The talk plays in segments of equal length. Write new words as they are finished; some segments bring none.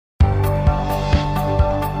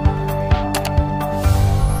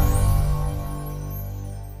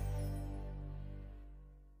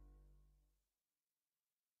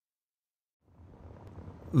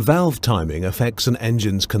Valve timing affects an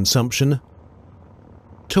engine's consumption,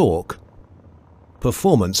 torque,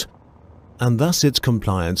 performance, and thus its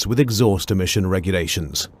compliance with exhaust emission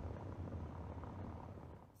regulations.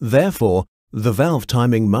 Therefore, the valve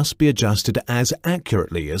timing must be adjusted as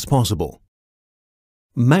accurately as possible.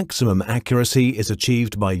 Maximum accuracy is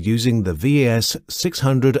achieved by using the VAS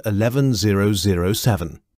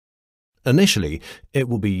 611007. Initially, it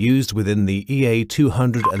will be used within the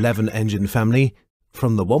EA211 engine family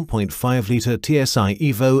from the 1.5-litre TSi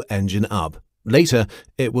Evo engine up. Later,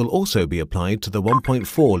 it will also be applied to the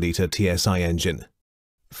 1.4-litre TSi engine.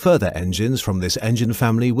 Further engines from this engine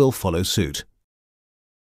family will follow suit.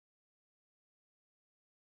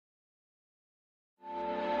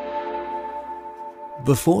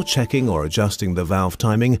 Before checking or adjusting the valve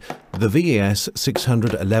timing, the VAS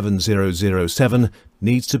 611007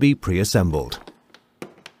 needs to be pre-assembled.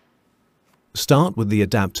 Start with the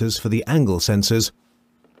adapters for the angle sensors,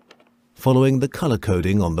 following the color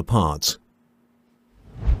coding on the parts.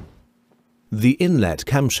 The inlet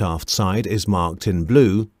camshaft side is marked in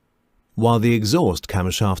blue, while the exhaust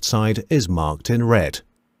camshaft side is marked in red.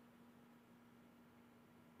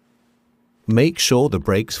 Make sure the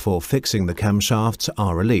brakes for fixing the camshafts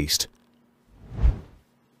are released,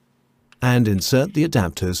 and insert the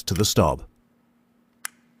adapters to the stop.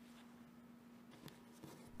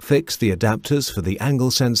 Fix the adapters for the angle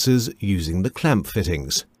sensors using the clamp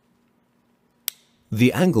fittings.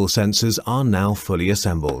 The angle sensors are now fully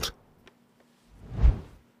assembled.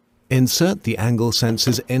 Insert the angle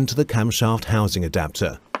sensors into the camshaft housing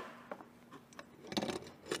adapter.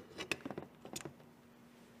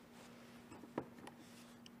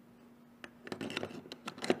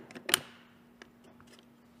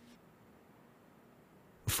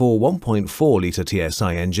 For 1.4-litre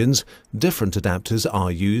TSi engines, different adapters are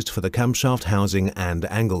used for the camshaft housing and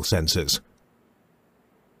angle sensors.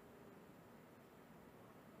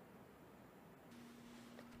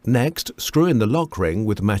 Next, screw in the lock ring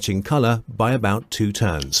with matching colour by about 2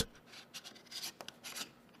 turns.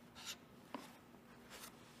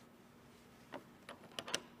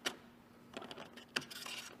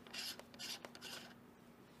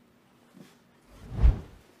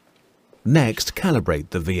 Next,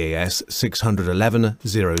 calibrate the VAS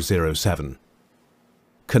 611007.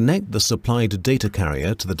 Connect the supplied data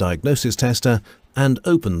carrier to the diagnosis tester and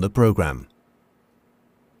open the program.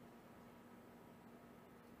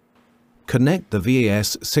 Connect the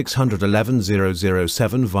VAS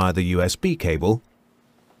 611007 via the USB cable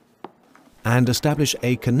and establish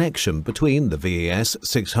a connection between the VAS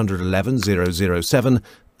 611007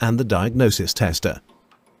 and the diagnosis tester.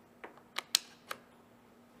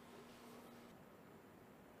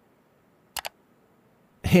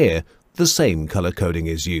 Here, the same color coding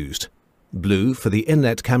is used: blue for the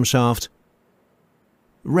inlet camshaft,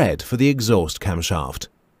 red for the exhaust camshaft.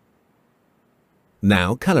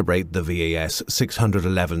 Now calibrate the VAS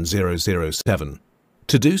 611007.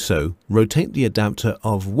 To do so, rotate the adapter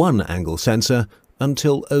of one angle sensor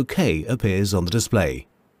until OK appears on the display.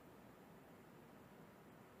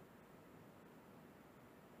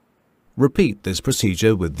 Repeat this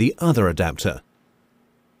procedure with the other adapter.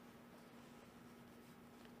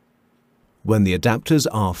 When the adapters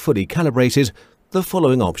are fully calibrated, the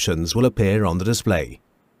following options will appear on the display.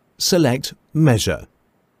 Select Measure.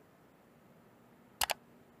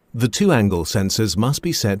 The two angle sensors must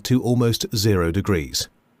be set to almost 0 degrees.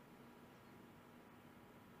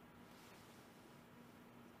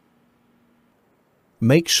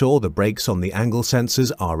 Make sure the brakes on the angle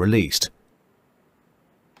sensors are released.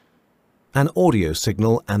 An audio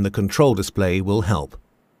signal and the control display will help.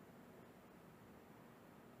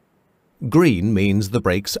 Green means the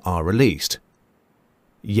brakes are released.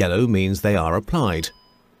 Yellow means they are applied.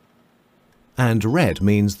 And red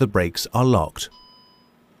means the brakes are locked.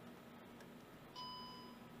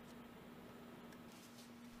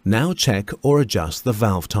 Now check or adjust the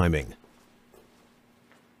valve timing.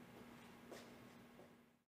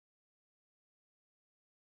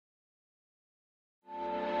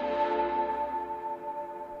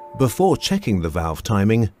 Before checking the valve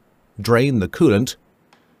timing, drain the coolant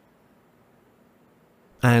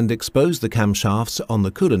and expose the camshafts on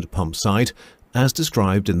the coolant pump side as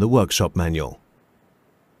described in the workshop manual.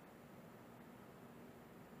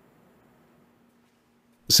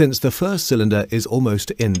 Since the first cylinder is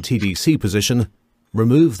almost in TDC position,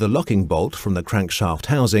 remove the locking bolt from the crankshaft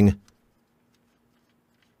housing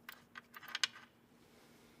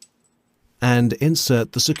and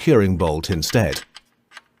insert the securing bolt instead.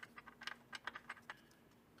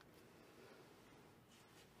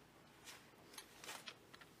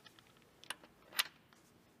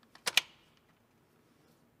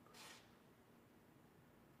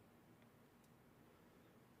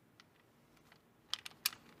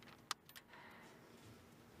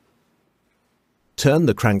 Turn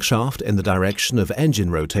the crankshaft in the direction of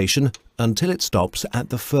engine rotation until it stops at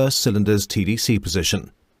the first cylinder's TDC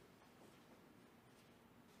position.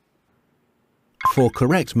 For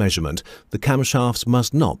correct measurement, the camshafts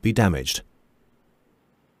must not be damaged.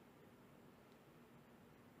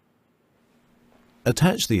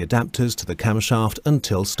 Attach the adapters to the camshaft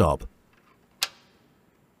until stop.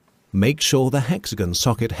 Make sure the hexagon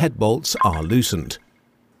socket head bolts are loosened.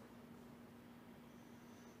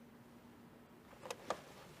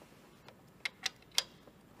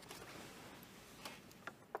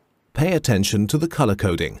 Pay attention to the color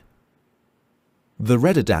coding. The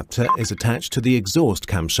red adapter is attached to the exhaust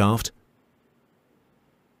camshaft,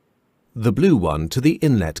 the blue one to the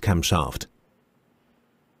inlet camshaft.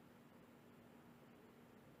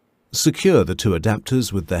 Secure the two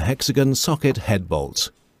adapters with the hexagon socket head bolts.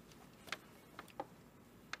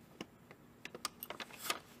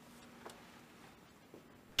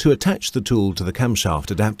 To attach the tool to the camshaft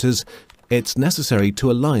adapters, it's necessary to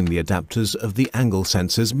align the adapters of the angle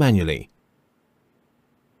sensors manually,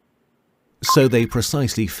 so they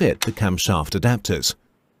precisely fit the camshaft adapters.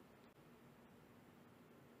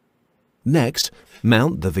 Next,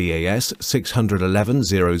 mount the VAS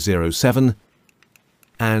 611007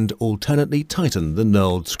 and alternately tighten the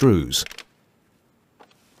knurled screws.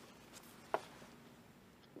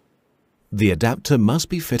 The adapter must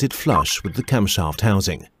be fitted flush with the camshaft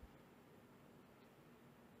housing.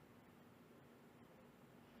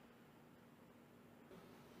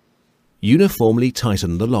 Uniformly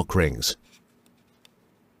tighten the lock rings.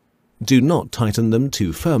 Do not tighten them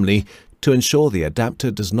too firmly to ensure the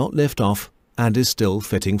adapter does not lift off and is still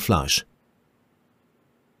fitting flush.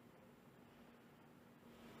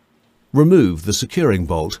 Remove the securing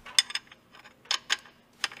bolt.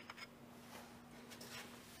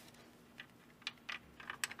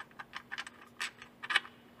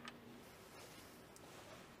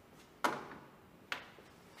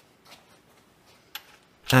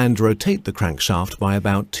 And rotate the crankshaft by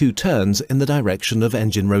about 2 turns in the direction of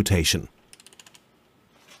engine rotation.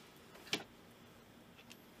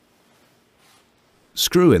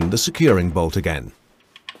 Screw in the securing bolt again.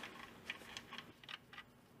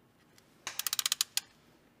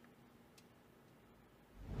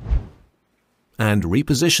 And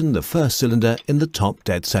reposition the first cylinder in the top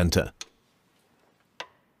dead center.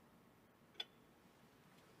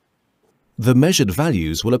 The measured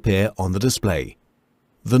values will appear on the display.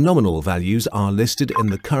 The nominal values are listed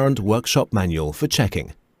in the current workshop manual for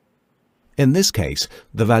checking. In this case,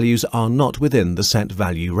 the values are not within the set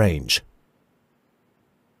value range.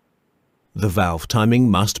 The valve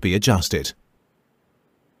timing must be adjusted.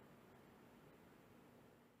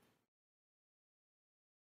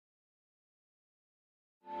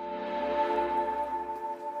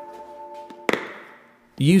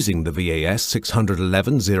 Using the VAS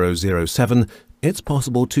 611007, it's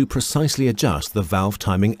possible to precisely adjust the valve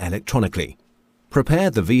timing electronically.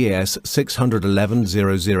 Prepare the VAS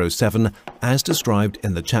 611007 as described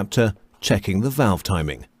in the chapter Checking the Valve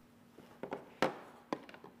Timing.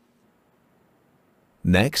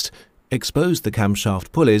 Next, expose the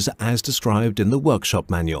camshaft pulleys as described in the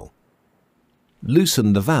workshop manual.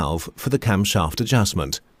 Loosen the valve for the camshaft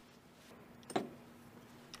adjustment.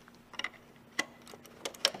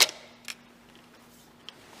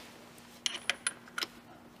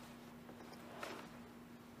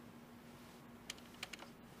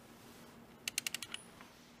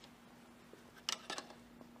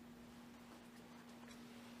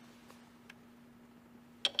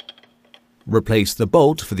 Replace the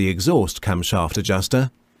bolt for the exhaust camshaft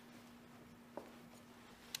adjuster.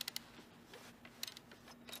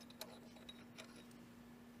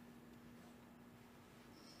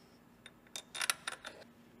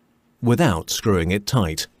 Without screwing it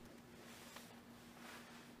tight.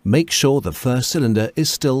 Make sure the first cylinder is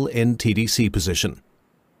still in TDC position.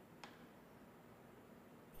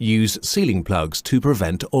 Use sealing plugs to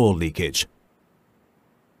prevent oil leakage.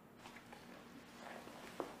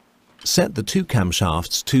 Set the two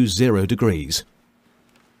camshafts to 0 degrees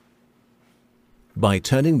by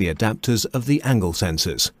turning the adapters of the angle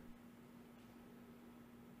sensors.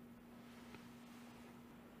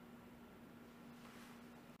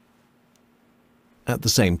 At the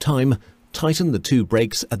same time, tighten the two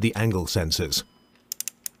brakes at the angle sensors.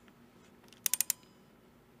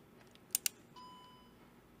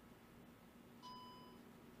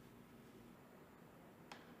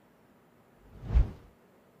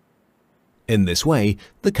 In this way,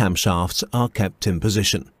 the camshafts are kept in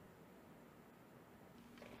position.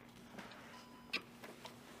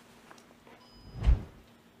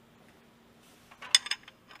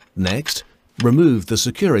 Next, Remove the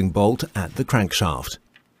securing bolt at the crankshaft.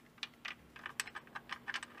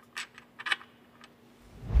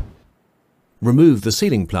 Remove the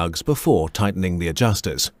sealing plugs before tightening the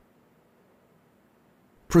adjusters.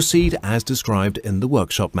 Proceed as described in the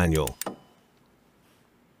workshop manual.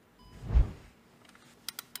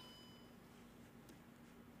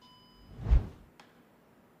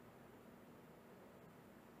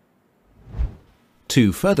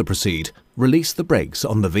 To further proceed, release the brakes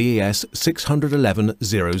on the VAS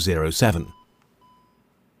 611007.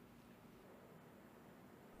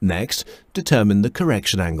 Next, determine the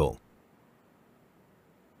correction angle.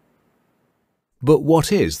 But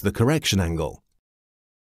what is the correction angle?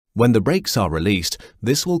 When the brakes are released,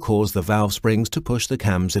 this will cause the valve springs to push the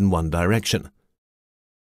cams in one direction.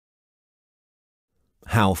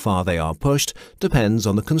 How far they are pushed depends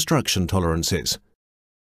on the construction tolerances.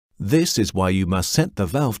 This is why you must set the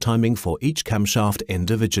valve timing for each camshaft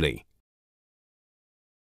individually.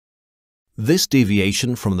 This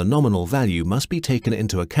deviation from the nominal value must be taken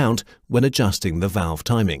into account when adjusting the valve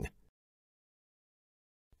timing.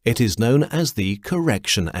 It is known as the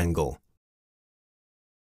correction angle.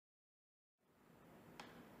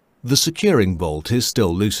 The securing bolt is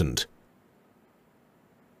still loosened.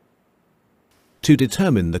 To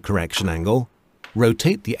determine the correction angle,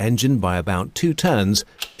 rotate the engine by about 2 turns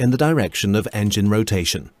in the direction of engine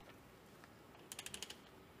rotation.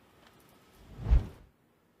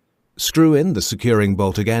 Screw in the securing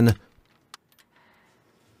bolt again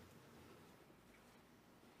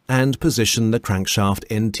and position the crankshaft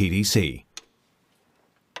in TDC.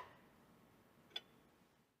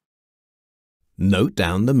 Note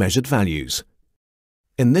down the measured values.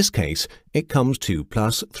 In this case, it comes to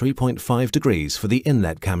plus 3.5 degrees for the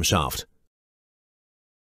inlet camshaft.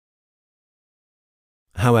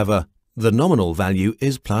 However, the nominal value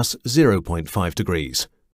is plus 0.5 degrees.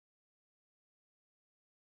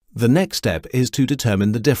 The next step is to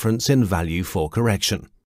determine the difference in value for correction.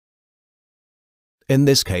 In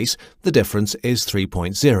this case, the difference is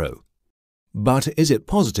 3.0. But is it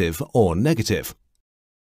positive or negative?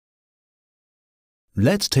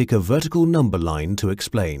 Let's take a vertical number line to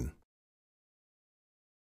explain.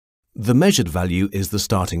 The measured value is the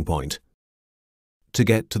starting point. To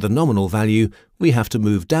get to the nominal value, we have to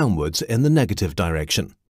move downwards in the negative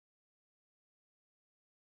direction.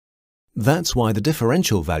 That's why the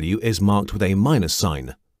differential value is marked with a minus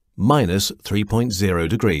sign, minus 3.0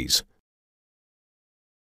 degrees.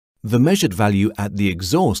 The measured value at the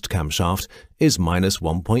exhaust camshaft is minus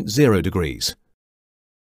 1.0 degrees.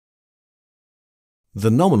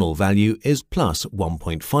 The nominal value is plus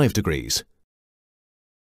 1.5 degrees.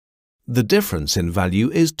 The difference in value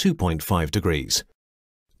is 2.5 degrees.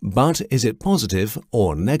 But is it positive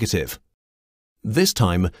or negative? This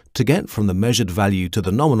time, to get from the measured value to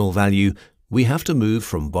the nominal value, we have to move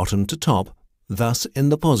from bottom to top, thus in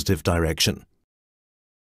the positive direction.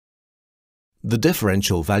 The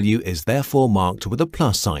differential value is therefore marked with a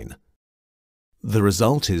plus sign. The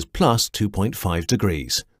result is plus 2.5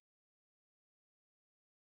 degrees.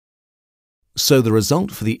 So the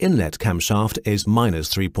result for the inlet camshaft is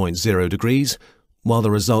minus 3.0 degrees, while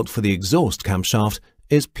the result for the exhaust camshaft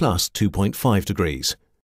is plus 2.5 degrees.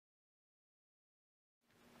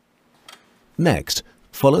 Next,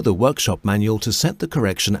 follow the workshop manual to set the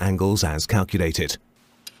correction angles as calculated.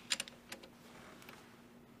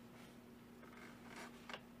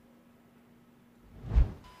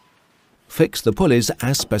 Fix the pulleys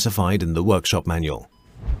as specified in the workshop manual.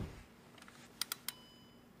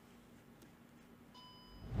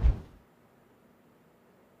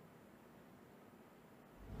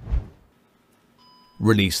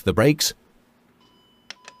 Release the brakes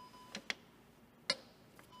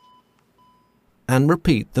and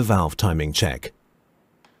repeat the valve timing check.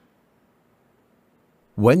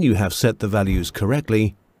 When you have set the values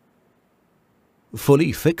correctly,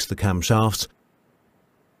 fully fix the camshafts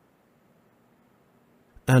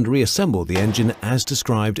and reassemble the engine as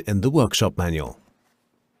described in the workshop manual.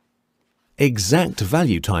 Exact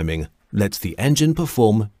value timing lets the engine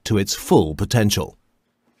perform to its full potential.